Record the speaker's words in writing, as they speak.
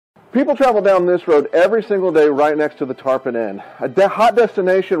People travel down this road every single day right next to the Tarpon Inn, a hot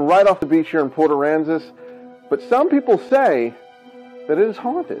destination right off the beach here in Port Aransas. But some people say that it is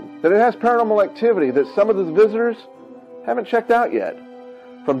haunted, that it has paranormal activity, that some of the visitors haven't checked out yet.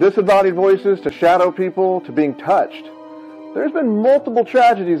 From disembodied voices to shadow people to being touched, there's been multiple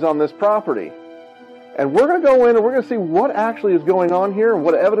tragedies on this property. And we're going to go in and we're going to see what actually is going on here and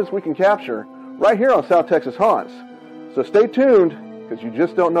what evidence we can capture right here on South Texas Haunts. So stay tuned, because you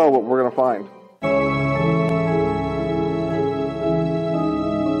just don't know what we're going to find.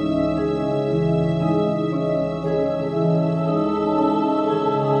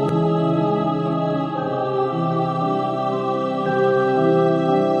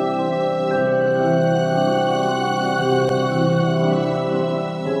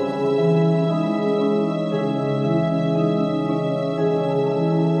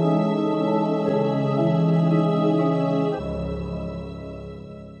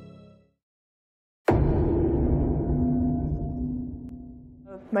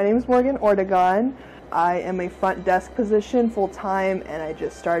 My name is Morgan Ortegon. I am a front desk position full-time, and I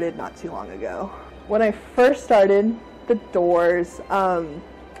just started not too long ago. When I first started, the doors, I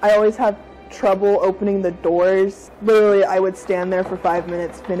always have trouble opening the doors. Literally, I would stand there for 5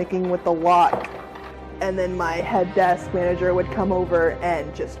 minutes finicking with the lock, and then my head desk manager would come over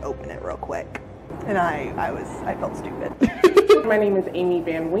and just open it real quick. And I felt stupid. My name is Amy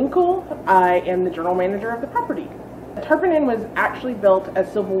Van Winkle. I am the general manager of the property. Tarpon Inn was actually built as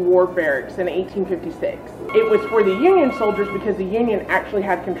Civil War barracks in 1856. It was for the Union soldiers because the Union actually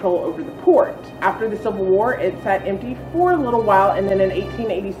had control over the port. After the Civil War, it sat empty for a little while, and then in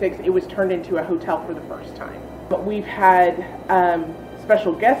 1886, it was turned into a hotel for the first time. But we've had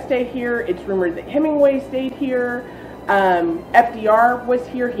special guests stay here. It's rumored that Hemingway stayed here. FDR was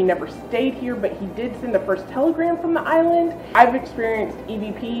here. He never stayed here, but he did send the first telegram from the island. I've experienced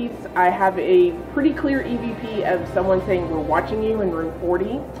EVPs. I have a pretty clear EVP of someone saying, "We're watching you" in room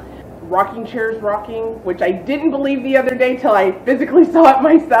 40. Rocking chairs rocking, which I didn't believe the other day till I physically saw it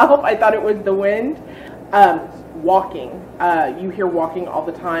myself. I thought it was the wind. Walking. You hear walking all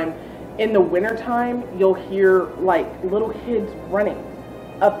the time. In the wintertime, you'll hear like little kids running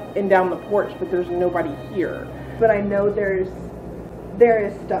up and down the porch, but there's nobody here. But I know there is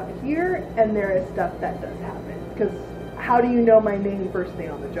stuff here, and there is stuff that does happen. Because how do you know my name first day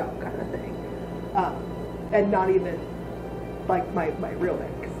on the job kind of thing? And not even like my real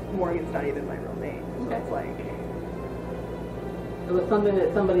name, because Morgan's not even my real name. So it's like... It was something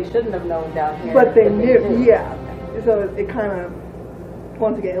that somebody shouldn't have known down here. But they knew, yeah. So it kind of,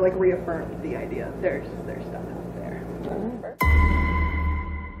 once again, it like reaffirmed the idea. There's stuff out there.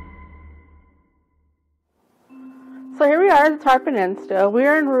 So here we are at the Tarpon Inn still. We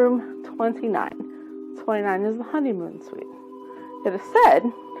are in room 29. 29 is the honeymoon suite. It is said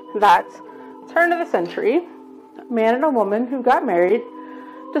that turn of the century, a man and a woman who got married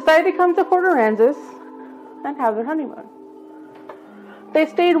decided to come to Port Aransas and have their honeymoon. They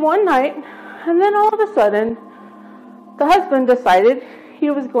stayed one night, and then all of a sudden, the husband decided he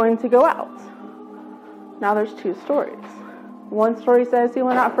was going to go out. Now there's two stories. One story says he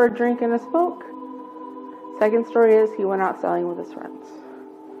went out for a drink and a smoke. Second story is he went out selling with his friends.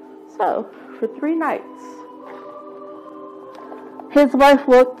 So, for 3 nights, his wife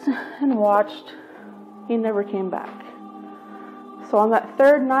looked and watched. He never came back. So on that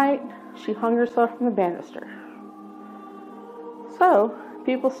 3rd night, she hung herself from the banister. So,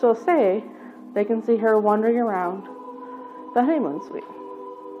 people still say they can see her wandering around the honeymoon suite.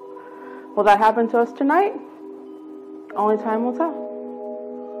 Will that happen to us tonight? Only time will tell.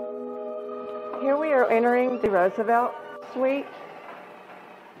 Here we are entering the Roosevelt suite.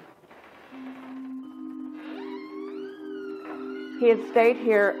 He had stayed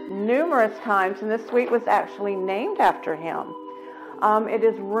here numerous times, and this suite was actually named after him. It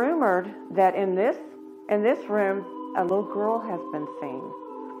is rumored that in this room, a little girl has been seen.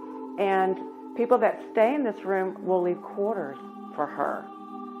 And people that stay in this room will leave quarters for her.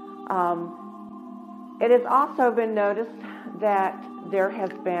 It has also been noticed that there has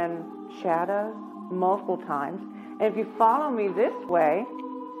been shadows multiple times. And if you follow me this way,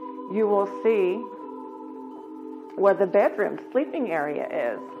 you will see where the bedroom sleeping area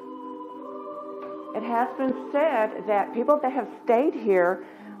is. It has been said that people that have stayed here,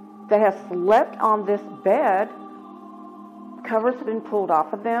 that have slept on this bed, covers have been pulled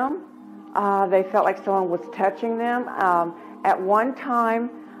off of them. They felt like someone was touching them. At one time,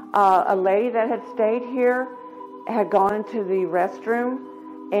 a lady that had stayed here had gone into the restroom,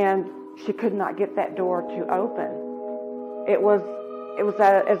 and she could not get that door to open. It was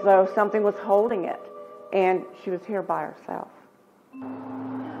as though something was holding it, and she was here by herself.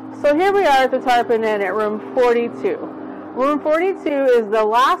 So here we are at the Tarpon Inn at room 42. Room 42 is the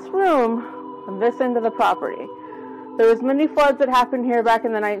last room on this end of the property. There was many floods that happened here back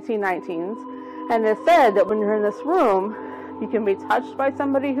in the 1919s, and it's said that when you're in this room, you can be touched by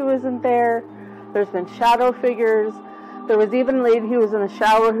somebody who isn't there. There's been shadow figures. There was even a lady who was in a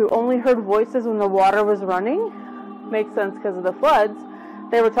shower who only heard voices when the water was running. Makes sense because of the floods.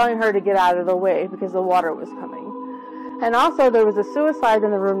 They were telling her to get out of the way because the water was coming. And also there was a suicide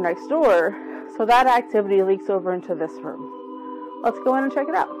in the room next door, so that activity leaks over into this room. Let's go in and check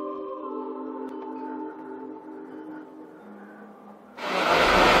it out.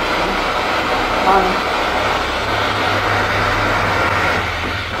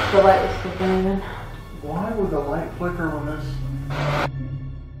 The light is still burning. Why would the light flicker on this?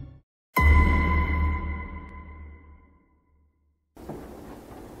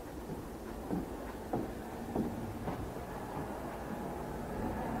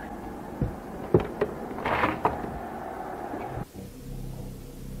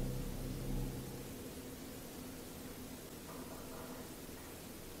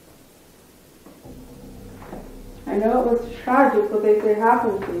 I know it was tragic what they say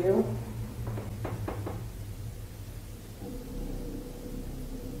happened to you.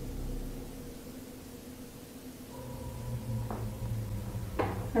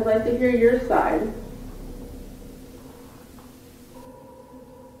 I'd like to hear your side.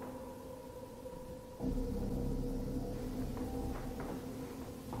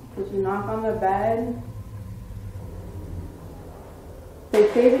 Did you knock on the bed? They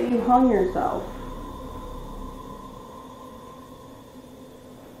say that you hung yourself.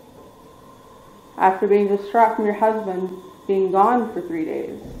 After being distraught from your husband being gone for 3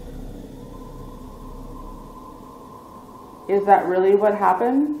 days. Is that really what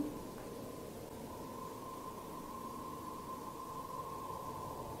happened?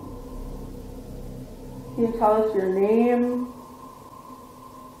 Can you tell us your name?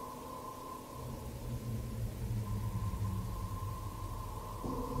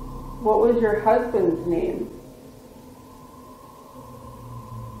 What was your husband's name?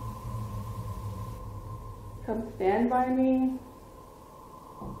 Come stand by me.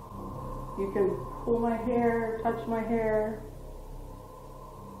 You can pull my hair, touch my hair.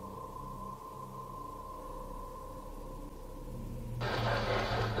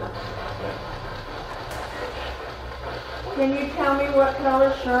 Can you tell me what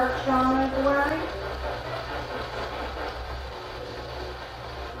color shirt Sean is wearing?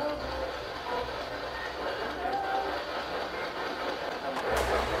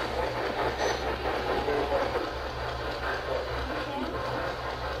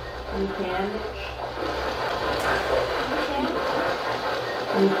 You can.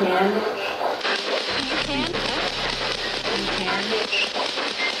 You can.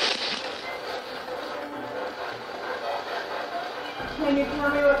 Can you tell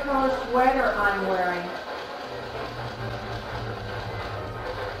me what color sweater I'm wearing?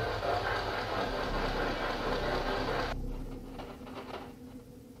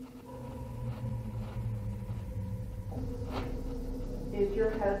 Is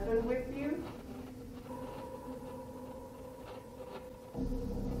your husband with you?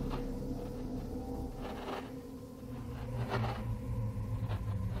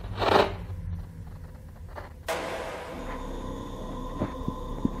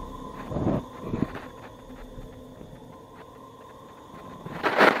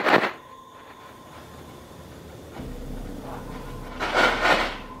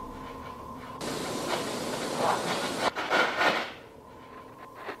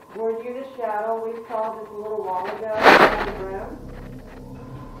 Were you the shadow we saw just a little while ago in the room?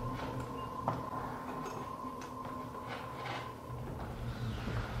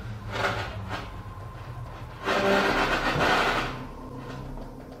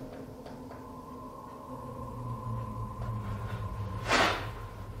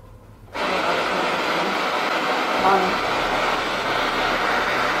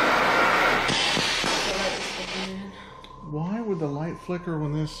 Why would the light flicker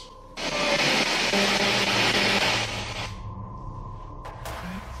when this...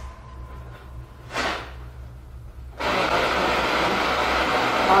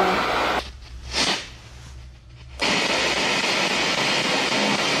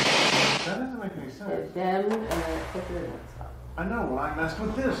 That doesn't make any sense. It dimmed and then it flickered and it stopped. I know, when I messed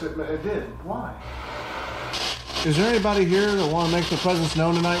with this, it did. Why? Is there anybody here that want to make their presence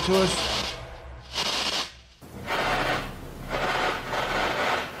known tonight to us?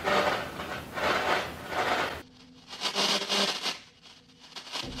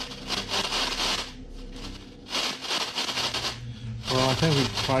 Well, I think we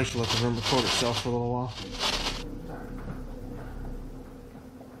probably probably should let the room record itself for a little while.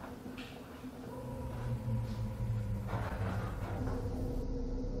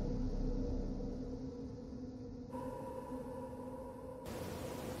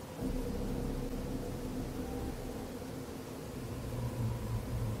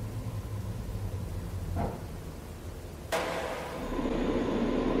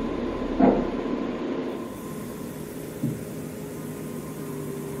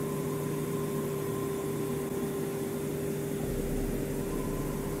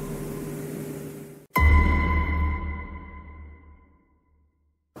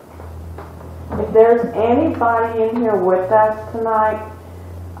 If there's anybody in here with us tonight,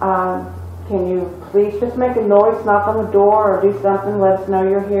 can you please just make a noise, knock on the door, or do something, let us know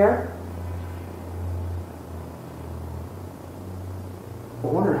you're here? I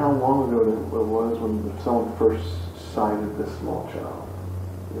wonder how long ago it was when someone first sighted this small child.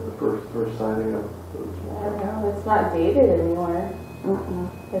 You know, the first sighting of the small I don't child. know, it's not dated anywhere.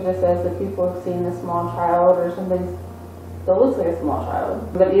 It just says that people have seen a small child or something that looks like a small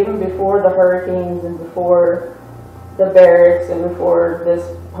child. But even before the hurricanes and before the barracks and before this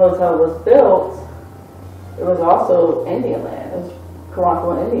hotel was built, it was also Indian land. It was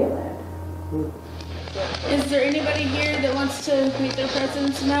Karankawa Indian land. Is there anybody here that wants to make their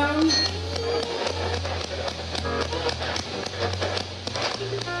presence known?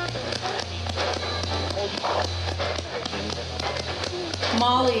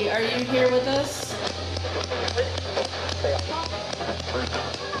 Molly, are you here with us?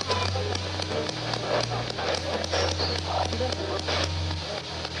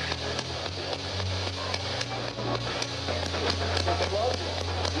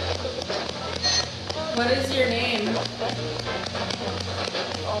 What is your name?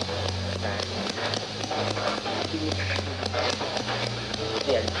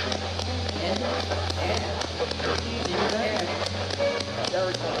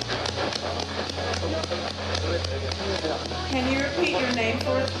 Can you repeat your name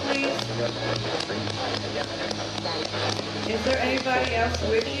for us, please? Is there anybody else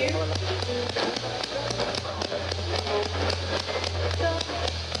with you?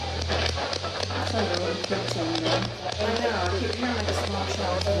 Sounds a little pretend then. I know, I keep hearing like a small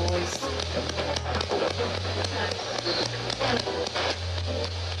child's voice.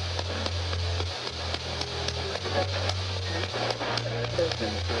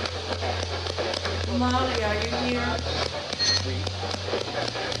 Molly, are you here?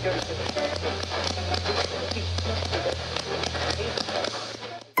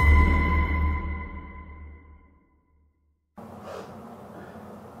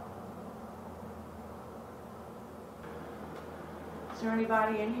 Is there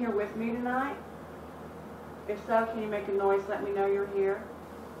anybody in here with me tonight? If so, can you make a noise, let me know you're here?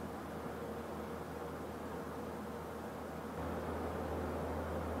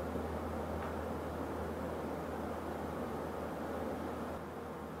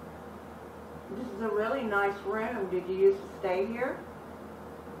 This is a really nice room. Did you used to stay here?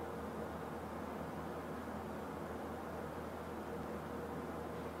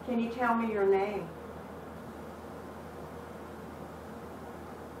 Can you tell me your name?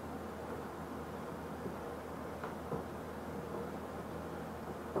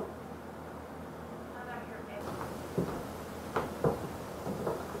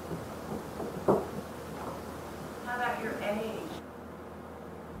 How about your age?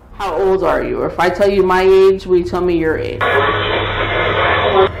 How old are you? Or if I tell you my age, will you tell me your age?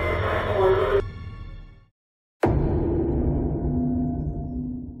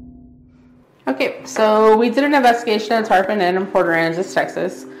 Okay, so we did an investigation at Tarpon Inn in Port Aransas,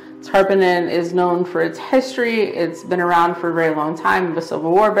 Texas. Tarpon Inn is known for its history. It's been around for a very long time. The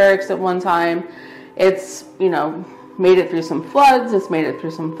Civil War barracks at one time. It's, made it through some floods. It's made it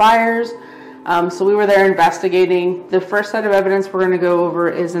through some fires. So we were there investigating. The first set of evidence we're going to go over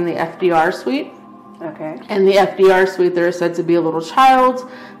is in the FDR suite. Okay. In the FDR suite, there is said to be a little child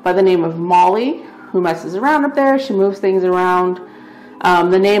by the name of Molly who messes around up there. She moves things around.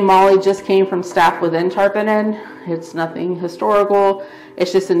 The name Molly just came from staff within Tarpon Inn. It's nothing historical.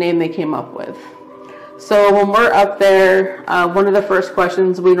 It's just a name they came up with. So when we're up there, one of the first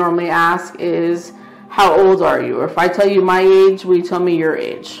questions we normally ask is, how old are you? Or if I tell you my age, will you tell me your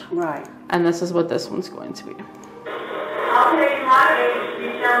age? Right. And this is what this one's going to be. I'll tell you my age,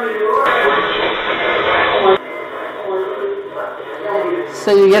 you tell me yours.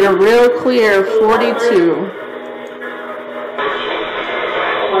 So you get a real clear 42.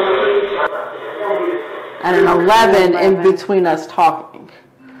 And an 11 in between us talking.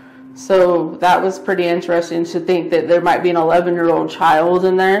 So that was pretty interesting to think that there might be an 11-year-old child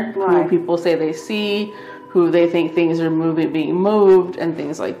in there who people say they see, who they think things are being moved, and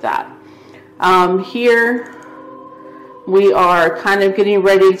things like that. Here we are kind of getting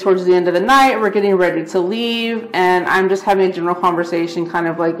ready towards the end of the night. We're getting ready to leave, and I'm just having a general conversation, kind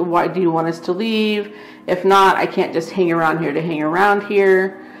of like, why do you want us to leave? If not, I can't just hang around here to hang around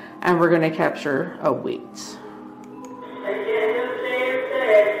here. And we're going to capture a wait.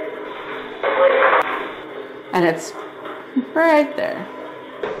 And it's right there.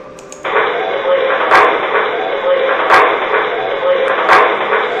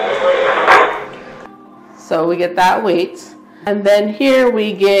 So we get that wait. And then here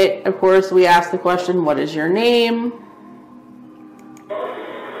we get, of course, we ask the question, what is your name?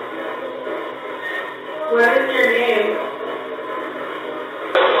 What is your name?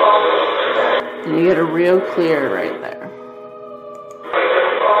 And you get a real clear right there.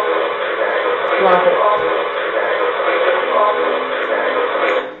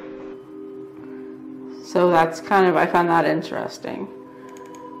 So that's kind of, I found that interesting.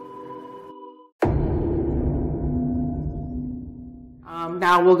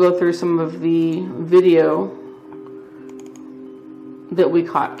 Now we'll go through some of the video that we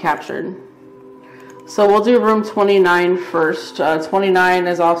captured. So we'll do room 29 first. 29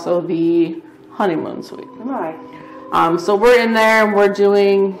 is also the honeymoon suite. Right. So we're in there and we're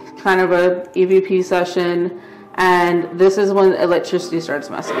doing kind of a EVP session, and this is when electricity starts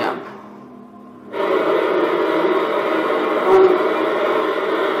messing up.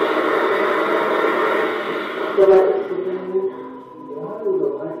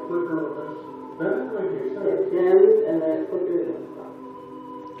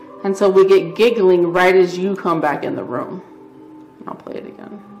 And so we get giggling right as you come back in the room. I'll play it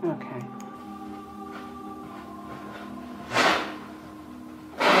again. Okay.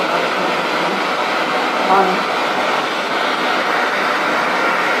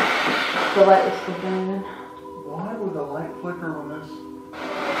 The light is still burning. Why would the light flicker on this?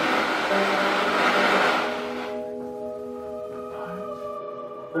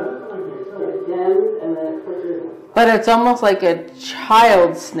 But it's almost like a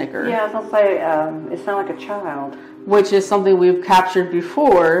child snicker. Yeah, I was gonna say it sounds like a child. Which is something we've captured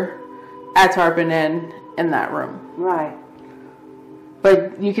before at Tarpon Inn in that room. Right.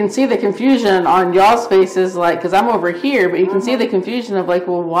 But you can see the confusion on y'all's faces, like, because I'm over here, but you can see the confusion of like,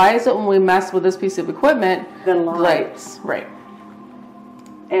 well, why is it when we mess with this piece of equipment, the lights, right?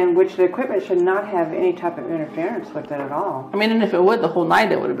 And which the equipment should not have any type of interference with it at all. I mean, and if it would, the whole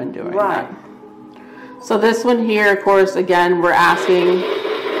night it would have been doing right. that. So this one here, of course, again, we're asking.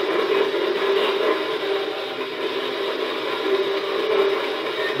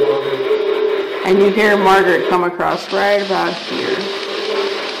 And you hear Margaret come across right about here.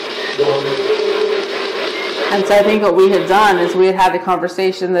 And so I think what we had done is we had had the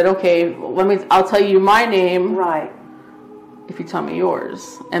conversation that, okay, I'll tell you my name. Right. If you tell me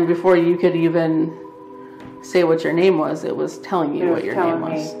yours. And before you could even say what your name was, it was telling you what your name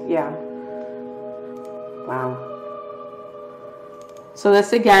was. Yeah. Wow. So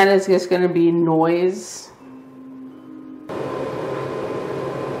this again is just going to be noise.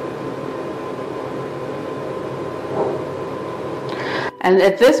 And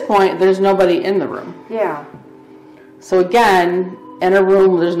at this point, there's nobody in the room. Yeah. So again, in a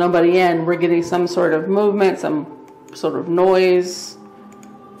room there's nobody in, we're getting some sort of movement, some sort of noise.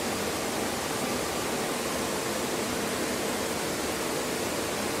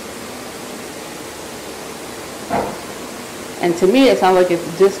 And to me, it sounds like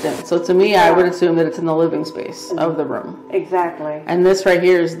it's distant. So to me, I would assume that it's in the living space of the room. Exactly. And this right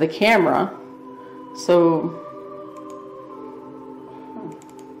here is the camera. So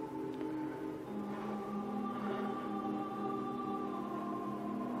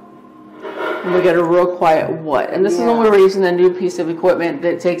and we get a real quiet what. And this is when we were using the new piece of equipment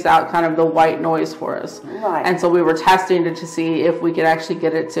that takes out kind of the white noise for us. Right. And so we were testing it to see if we could actually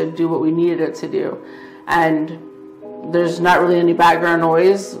get it to do what we needed it to do. And there's not really any background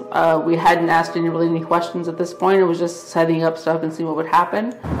noise. We hadn't asked any questions at this point. It was just setting up stuff and seeing what would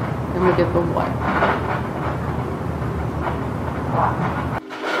happen. And we get the what.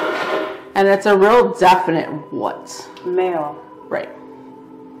 And it's a real definite what. Male. Right.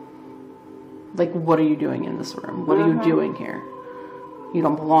 Like, what are you doing in this room? What are you doing here? You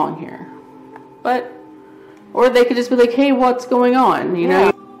don't belong here. But, or they could just be like, hey, what's going on? You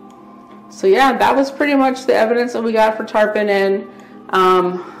know? So yeah, that was pretty much the evidence that we got for Tarpon Inn.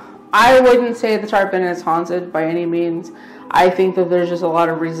 I wouldn't say the Tarpon Inn is haunted by any means. I think that there's just a lot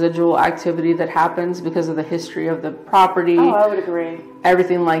of residual activity that happens because of the history of the property. Oh, I would agree.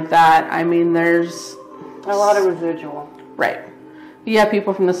 Everything like that. I mean, there's a lot of residual. Right. You have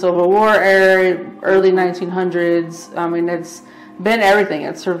people from the Civil War era, early 1900s. I mean, it's been everything.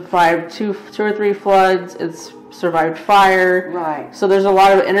 It's survived two or three floods. It's survived fire. Right. So there's a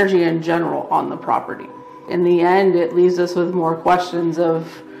lot of energy in general on the property. In the end, it leaves us with more questions of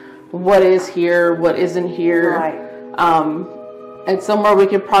what is here, what isn't here. Right. And somewhere we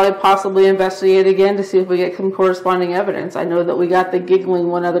could probably possibly investigate again to see if we get some corresponding evidence. I know that we got the giggling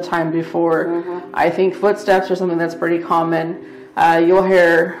one other time before. Mm-hmm. I think footsteps are something that's pretty common. You'll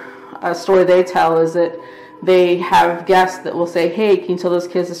hear a story they tell is that they have guests that will say, hey, can you tell those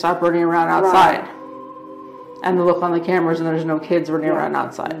kids to stop running around outside? Right. And they look on the cameras and there's no kids running around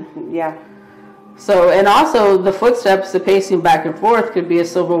outside. Yeah. So, and also the footsteps, the pacing back and forth could be a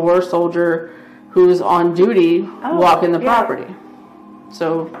Civil War soldier who's on duty walking the property.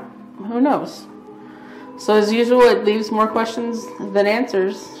 So, who knows? So, as usual, it leaves more questions than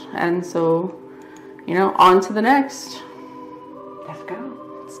answers. And so, you know, on to the next. Let's go.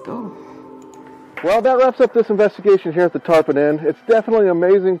 Let's go. Well, that wraps up this investigation here at the Tarpon Inn. It's definitely an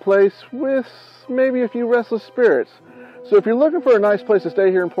amazing place with maybe a few restless spirits. So if you're looking for a nice place to stay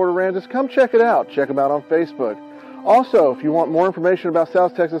here in Port Aransas, come check it out. Check them out on Facebook. Also, if you want more information about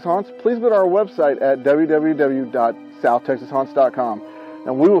South Texas Haunts, please go to our website at www.southtexashaunts.com.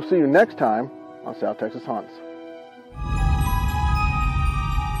 And we will see you next time on South Texas Haunts.